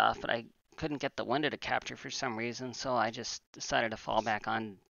some stuff, but I couldn't get the window to capture for some reason, so I just decided to fall back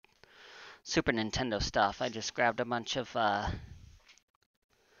on Super Nintendo stuff. I just grabbed a bunch of,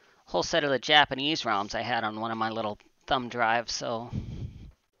 whole set of the Japanese ROMs I had on one of my little thumb drives, so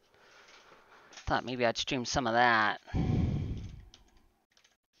thought maybe I'd stream some of that.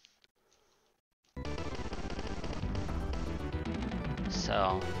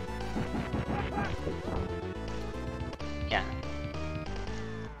 So, yeah.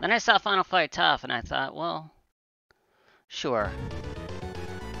 Then I saw Final Fight Tough, and I thought, well, sure.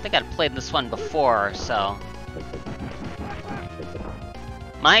 I think I'd played this one before, so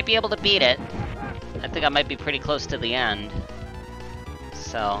might be able to beat it. I think I might be pretty close to the end.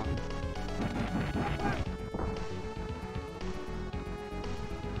 So,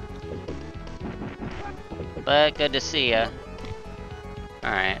 but good to see ya.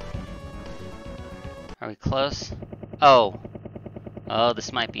 Alright. Are we close? Oh. Oh,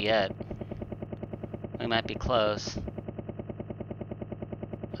 this might be it. We might be close.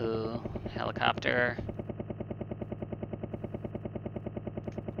 Ooh, helicopter.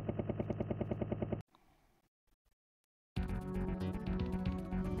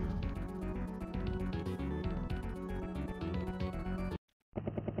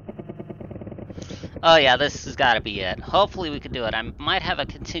 Oh yeah, this has got to be it. Hopefully we can do it. I might have a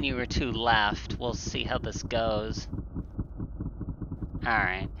continue or two left. We'll see how this goes.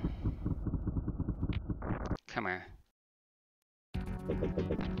 Alright. Come here.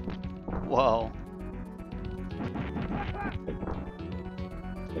 Whoa.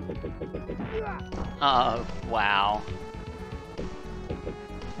 Oh, wow.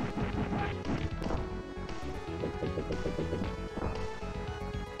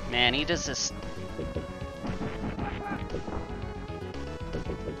 Man, he does this...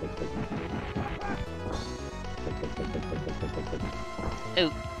 Ooh.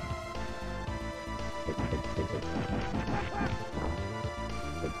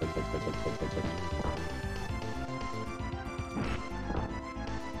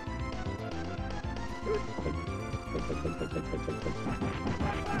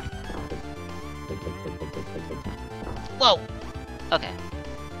 Whoa! Okay.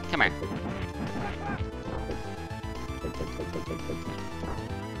 Come here.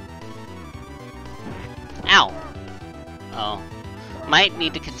 Ow! Oh. Might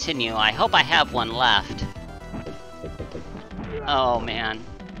need to continue. I hope I have one left. Oh, man.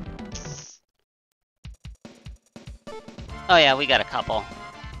 Oh yeah, we got a couple.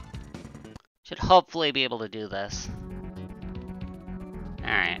 Should hopefully be able to do this.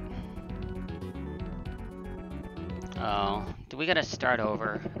 Alright. Oh, do we gotta start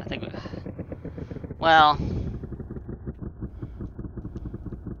over? I think we... Well...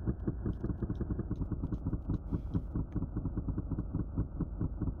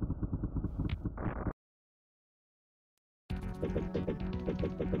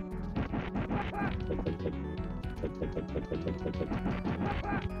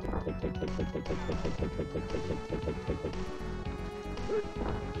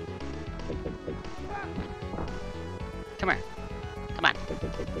 Come here. Come on.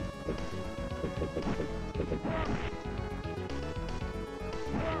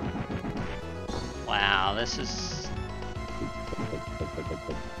 Wow, this is...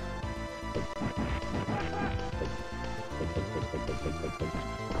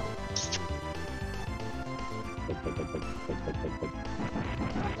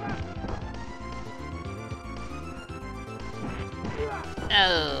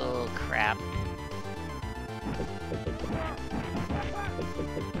 Oh, crap.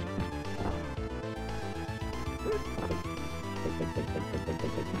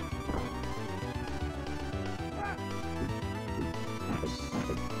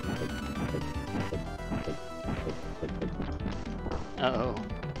 Uh-oh.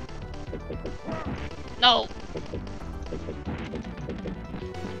 No!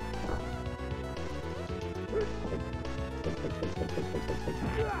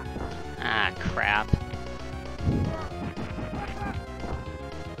 Ah, crap.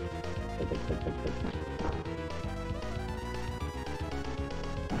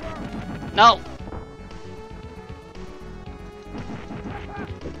 No!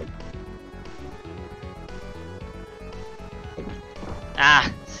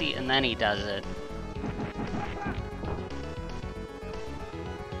 Ah, see, and then he does it.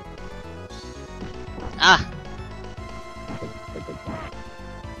 Ah!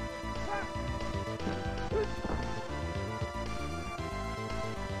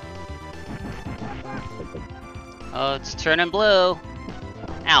 Oh, it's turning blue.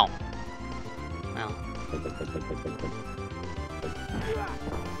 Ow. Well.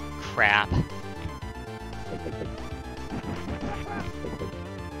 Crap.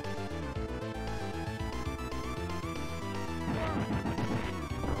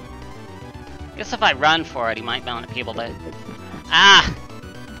 Guess if I run for it, he might not be able to... Ah!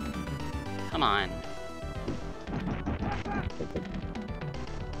 Come on.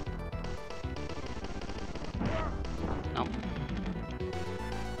 Nope.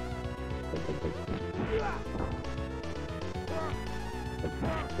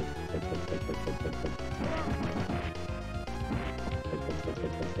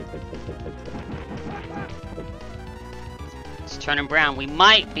 It's turning brown. We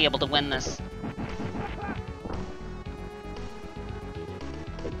might be able to win this.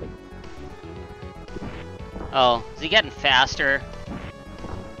 Oh, is he getting faster?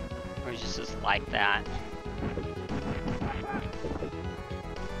 Or is it just like that?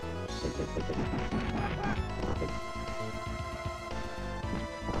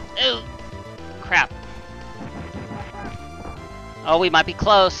 Oh, we might be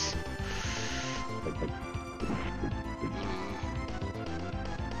close.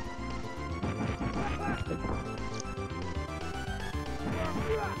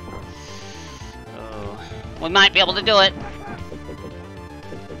 Oh, we might be able to do it.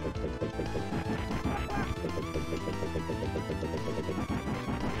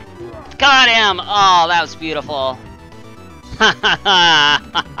 Got him! Oh, that was beautiful.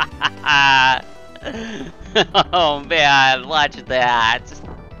 Oh man, watch that.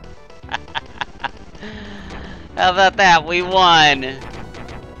 How about that? We won.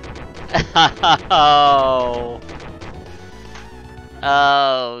 Oh.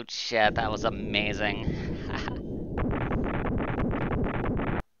 Oh shit, that was amazing.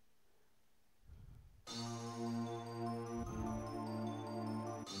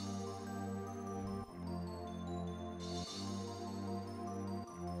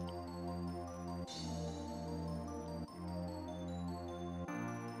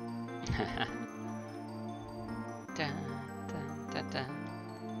 Dun, dun, dun, dun.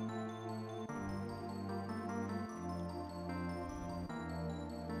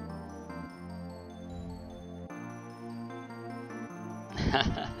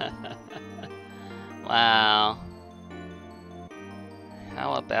 Wow.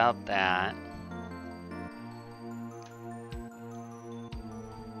 How about that?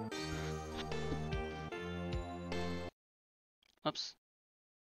 Whoops.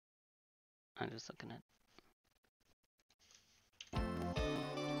 I'm just looking at.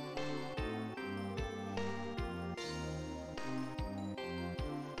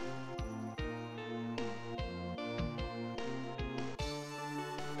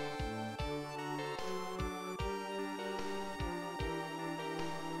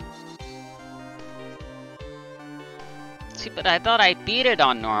 See, but I thought I beat it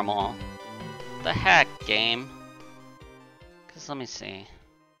on normal. The heck, game? Cause let me see.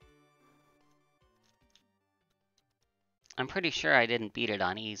 I'm pretty sure I didn't beat it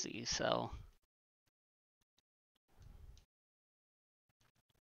on easy, so.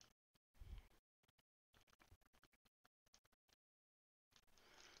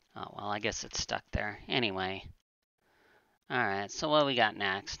 Oh, well, I guess it's stuck there. Anyway. Alright, so what we got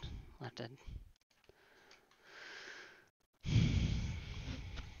next? Left it.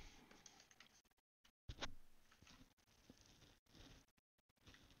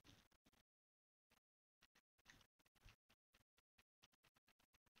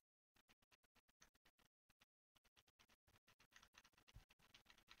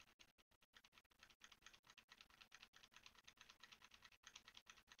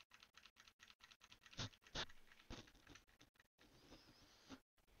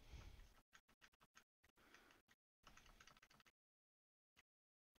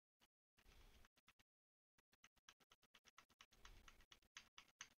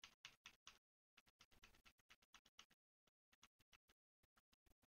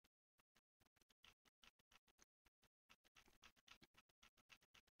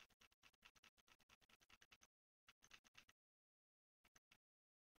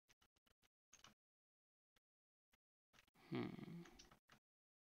 Hmm.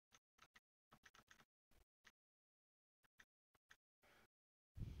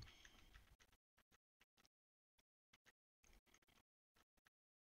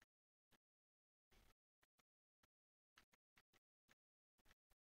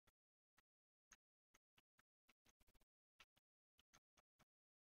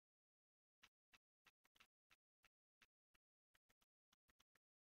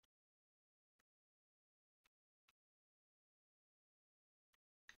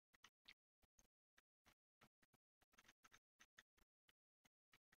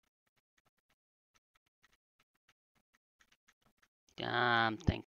 I'm thinking.